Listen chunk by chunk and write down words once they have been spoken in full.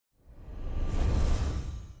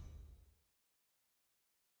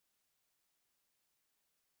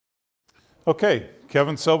Okay,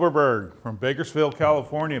 Kevin Silberberg from Bakersfield,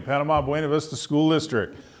 California, Panama-Buena Vista School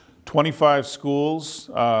District. 25 schools.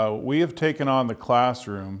 We have taken on the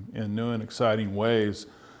classroom in new and exciting ways.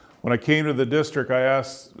 When I came to the district, I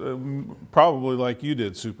asked, probably like you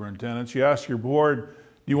did, Superintendent, you asked your board,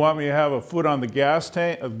 do you want me to have a foot on the gas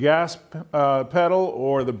pedal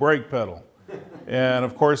or the brake pedal? And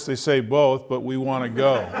of course they say both, but we want to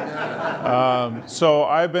go. So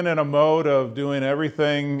I've been in a mode of doing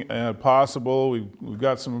everything possible. We've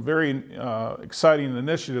got some very exciting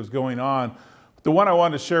initiatives going on. The one I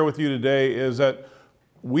wanted to share with you today is that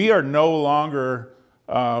we are no longer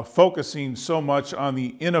focusing so much on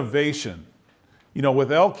the innovation. You know, with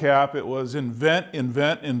LCAP, it was invent,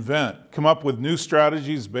 invent, invent. Come up with new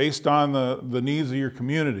strategies based on the needs of your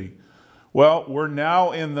community. Well, we're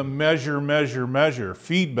now in the measure, measure, measure,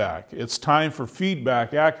 feedback. It's time for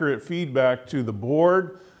feedback, accurate feedback to the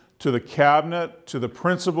board, to the cabinet, to the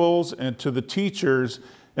principals, and to the teachers,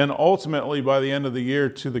 and ultimately, by the end of the year,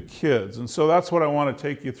 to the kids. And so that's what I want to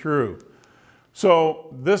take you through.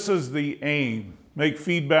 So this is the aim. Make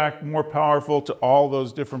feedback more powerful to all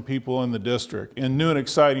those different people in the district in new and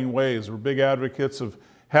exciting ways. We're big advocates of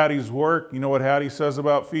Hattie's work. You know what Hattie says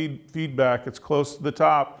about feedback? It's close to the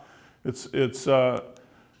top. It's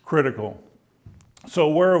critical. So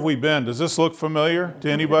where have we been? Does this look familiar to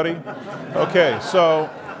anybody? Okay, so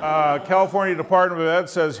California Department of Ed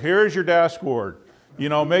says, here's your dashboard. You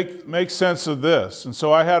know, make sense of this. And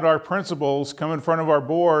so I had our principals come in front of our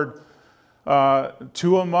board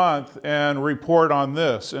 2 a month and report on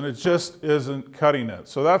this, and it just isn't cutting it.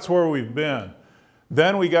 So that's where we've been.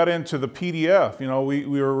 Then we got into the PDF. You know, we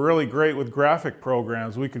were really great with graphic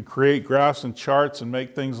programs. We could create graphs and charts and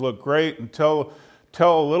make things look great and tell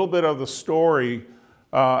a little bit of the story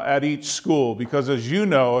at each school. Because as you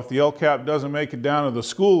know, if the LCAP doesn't make it down to the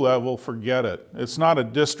school level, forget it. It's not a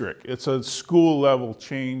district. It's a school level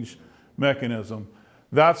change mechanism.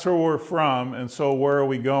 That's where we're from, and so where are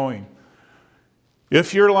we going?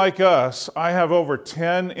 If you're like us, I have over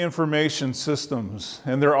 10 information systems,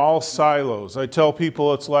 and they're all silos. I tell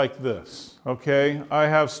people it's like this, okay? I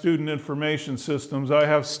have student information systems. I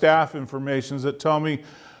have staff informations that tell me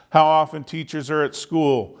how often teachers are at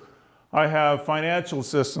school. I have financial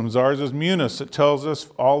systems. Ours is Munis. It tells us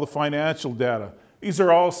all the financial data. These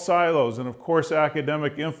are all silos, and of course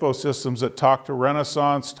academic info systems that talk to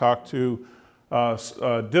Renaissance, talk to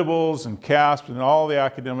Dibbles and CASP and all the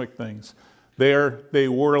academic things. They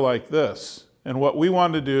were like this. And what we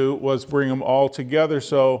wanted to do was bring them all together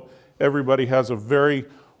so everybody has a very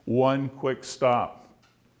one quick stop.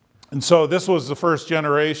 And so this was the first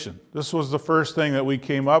generation. This was the first thing that we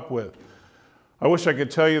came up with. I wish I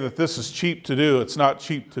could tell you that this is cheap to do. It's not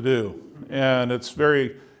cheap to do. And it's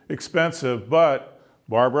very expensive, but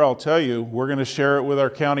Barbara, I'll tell you, we're going to share it with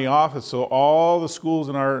our county office. So all the schools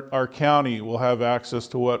in our county will have access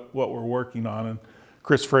to what we're working on. And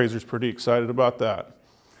Chris Fraser's pretty excited about that.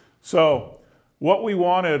 So what we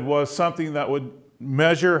wanted was something that would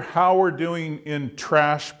measure how we're doing in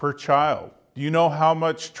trash per child. Do you know how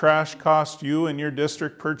much trash costs you in your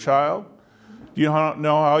district per child? Do you know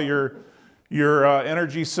how your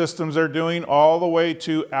energy systems are doing, all the way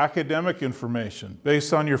to academic information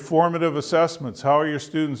based on your formative assessments? How are your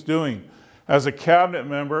students doing? As a cabinet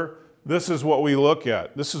member, this is what we look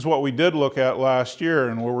at. This is what we did look at last year,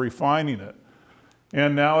 and we're refining it.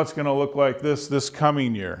 And now it's going to look like this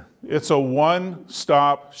coming year. It's a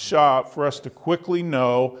one-stop shop for us to quickly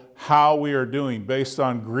know how we are doing. Based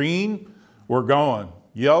on green, we're going.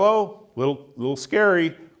 Yellow, little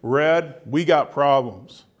scary. Red, we got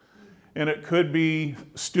problems. And it could be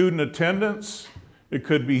student attendance. It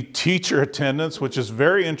could be teacher attendance, which is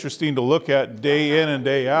very interesting to look at day in and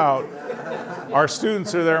day out. Our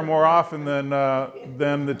students are there more often than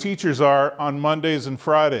the teachers are on Mondays and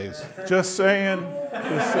Fridays. Just saying,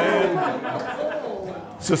 just saying.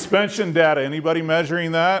 Suspension data, anybody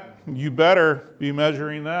measuring that? You better be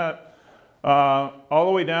measuring that. All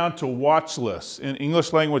the way down to watch lists in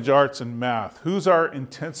English language arts and math. Who's our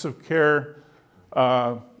intensive care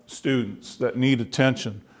students that need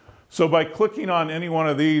attention? So by clicking on any one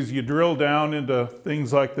of these, you drill down into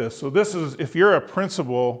things like this. So this is, if you're a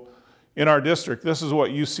principal in our district, this is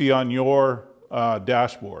what you see on your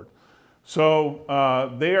dashboard.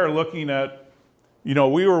 So they are looking at, you know,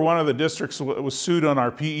 we were one of the districts that was sued on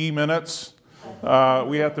our PE minutes.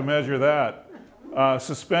 We have to measure that.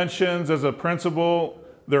 Suspensions as a principal,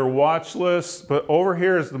 their watch lists, but over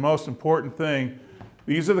here is the most important thing.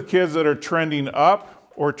 These are the kids that are trending up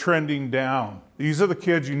or trending down. These are the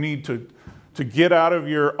kids you need to get out of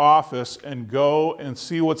your office and go and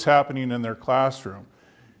see what's happening in their classroom.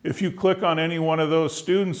 If you click on any one of those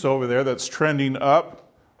students over there that's trending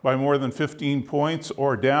up by more than 15 points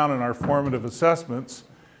or down in our formative assessments,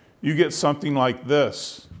 you get something like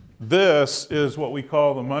this. This is what we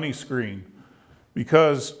call the money screen.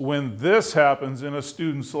 Because when this happens in a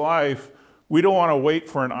student's life, we don't want to wait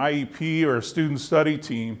for an IEP or a student study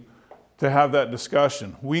team to have that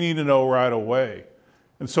discussion. We need to know right away.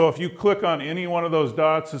 And so if you click on any one of those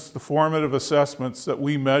dots, it's the formative assessments that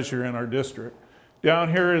we measure in our district.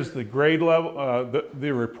 Down here is the grade level,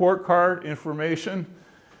 the report card information.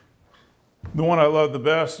 The one I love the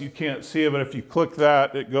best, you can't see it, but if you click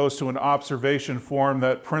that, it goes to an observation form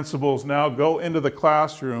that principals now go into the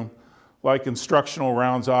classroom like instructional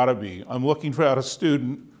rounds ought to be. I'm looking at a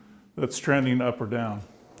student that's trending up or down.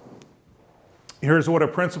 Here's what a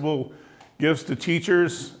principal gives to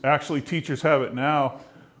teachers. Actually, teachers have it now,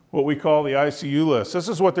 what we call the ICU list. This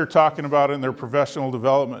is what they're talking about in their professional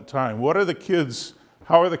development time. What are the kids,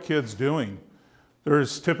 how are the kids doing?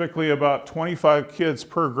 There's typically about 25 kids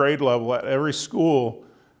per grade level at every school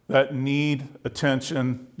that need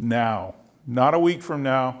attention now. Not a week from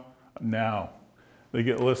now, now. They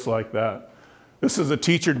get lists like that. This is a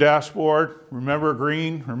teacher dashboard. Remember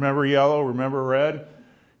green, remember yellow, remember red.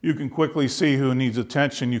 You can quickly see who needs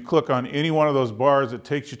attention. You click on any one of those bars, it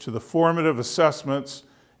takes you to the formative assessments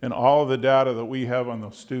and all of the data that we have on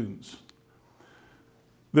those students.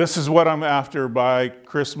 This is what I'm after by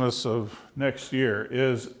Christmas of next year,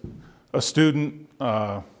 is a student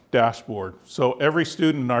dashboard. So every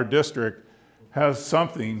student in our district has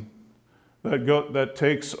something that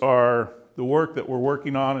takes the work that we're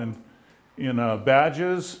working on in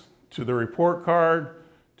badges, to the report card,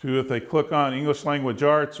 to if they click on English language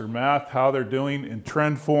arts or math, how they're doing in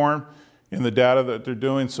trend form in the data that they're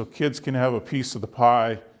doing, so kids can have a piece of the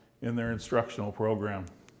pie in their instructional program.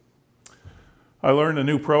 I learned a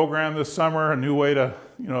new program this summer, a new way to,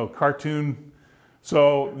 cartoon.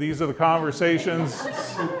 So these are the conversations.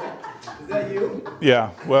 Is that you? Yeah,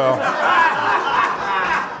 well,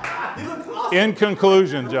 You look awesome. in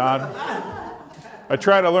conclusion, John, I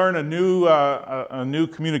try to learn a new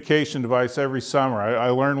communication device every summer. I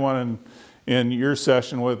learned one in your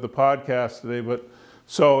session with the podcast today,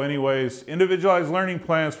 so anyways, individualized learning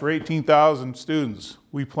plans for 18,000 students.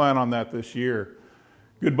 We plan on that this year.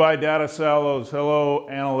 Goodbye data silos, hello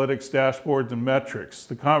analytics, dashboards, and metrics.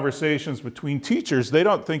 The conversations between teachers, they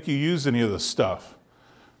don't think you use any of this stuff.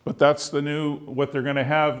 But that's what they're going to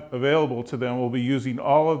have available to them. We'll be using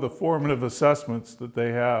all of the formative assessments that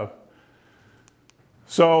they have.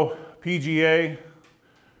 So PGA,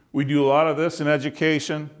 we do a lot of this in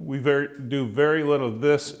education. We do very little of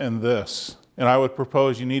this and this. And I would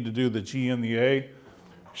propose you need to do the G and the A.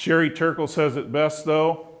 Sherry Turkle says it best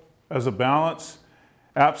though, as a balance.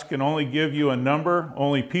 Apps can only give you a number.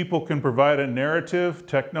 Only people can provide a narrative.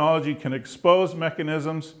 Technology can expose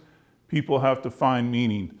mechanisms. People have to find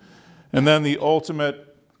meaning. And then the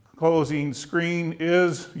ultimate closing screen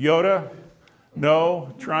is Yoda.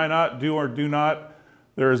 No, try not, do or do not.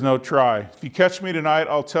 There is no try. If you catch me tonight,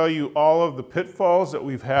 I'll tell you all of the pitfalls that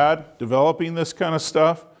we've had developing this kind of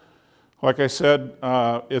stuff. Like I said,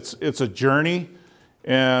 it's a journey.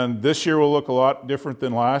 And this year will look a lot different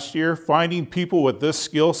than last year. Finding people with this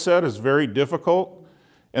skill set is very difficult,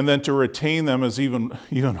 and then to retain them is even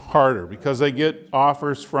harder because they get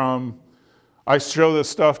offers from, I show this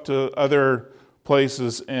stuff to other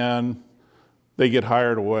places and they get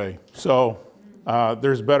hired away. So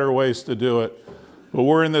there's better ways to do it. But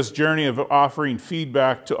we're in this journey of offering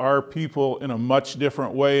feedback to our people in a much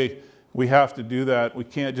different way. We have to do that. We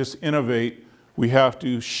can't just innovate. We have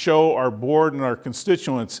to show our board and our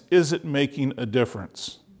constituents, is it making a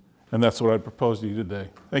difference? And that's what I propose to you today.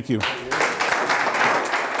 Thank you.